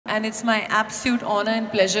and it's my absolute honor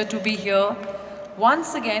and pleasure to be here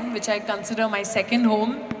once again, which I consider my second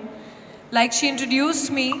home. Like she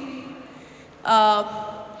introduced me,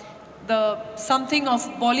 the something of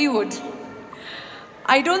Bollywood.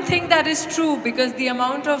 I don't think that is true because the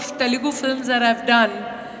amount of Telugu films that I've done,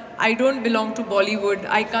 I don't belong to Bollywood.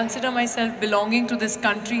 I consider myself belonging to this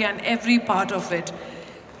country and every part of it.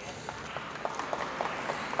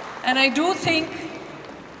 And I do think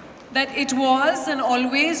that it was and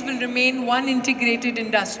always will remain one integrated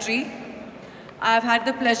industry. I've had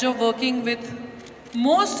the pleasure of working with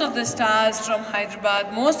most of the stars from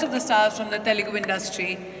Hyderabad, most of the stars from the Telugu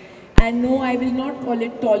industry. And no, I will not call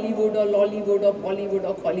it Tollywood or Lollywood or Bollywood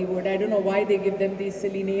or Hollywood. I don't know why they give them these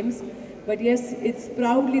silly names. But yes, it's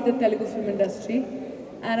proudly the Telugu film industry.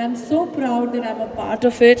 And I'm so proud that I'm a part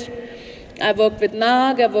of it. I've worked with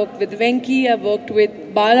Nag, I've worked with Venki, I've worked with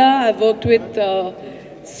Bala, I've worked with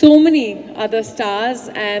so many other stars,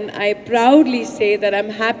 and I proudly say that I'm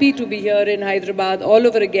happy to be here in Hyderabad all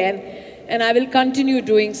over again, and I will continue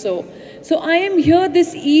doing so. So I am here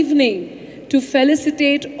this evening to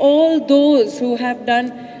felicitate all those who have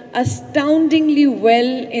done astoundingly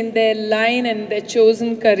well in their line and their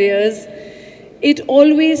chosen careers. It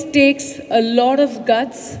always takes a lot of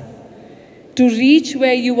guts to reach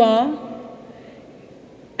where you are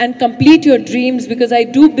and complete your dreams, because I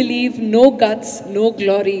do believe no guts, no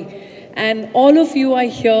glory. And all of you are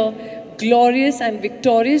here glorious and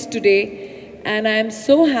victorious today, and I am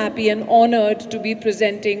so happy and honored to be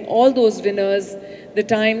presenting all those winners the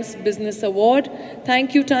Times Business Award.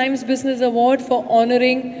 Thank you, Times Business Award, for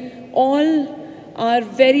honoring all our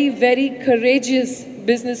very, very courageous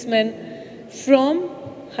businessmen from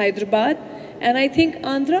Hyderabad. And I think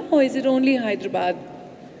Andhra, or is it only Hyderabad?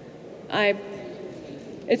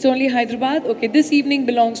 It's only Hyderabad? Okay, this evening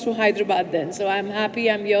belongs to Hyderabad then. So I'm happy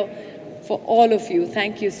I'm here for all of you.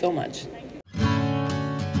 Thank you so much.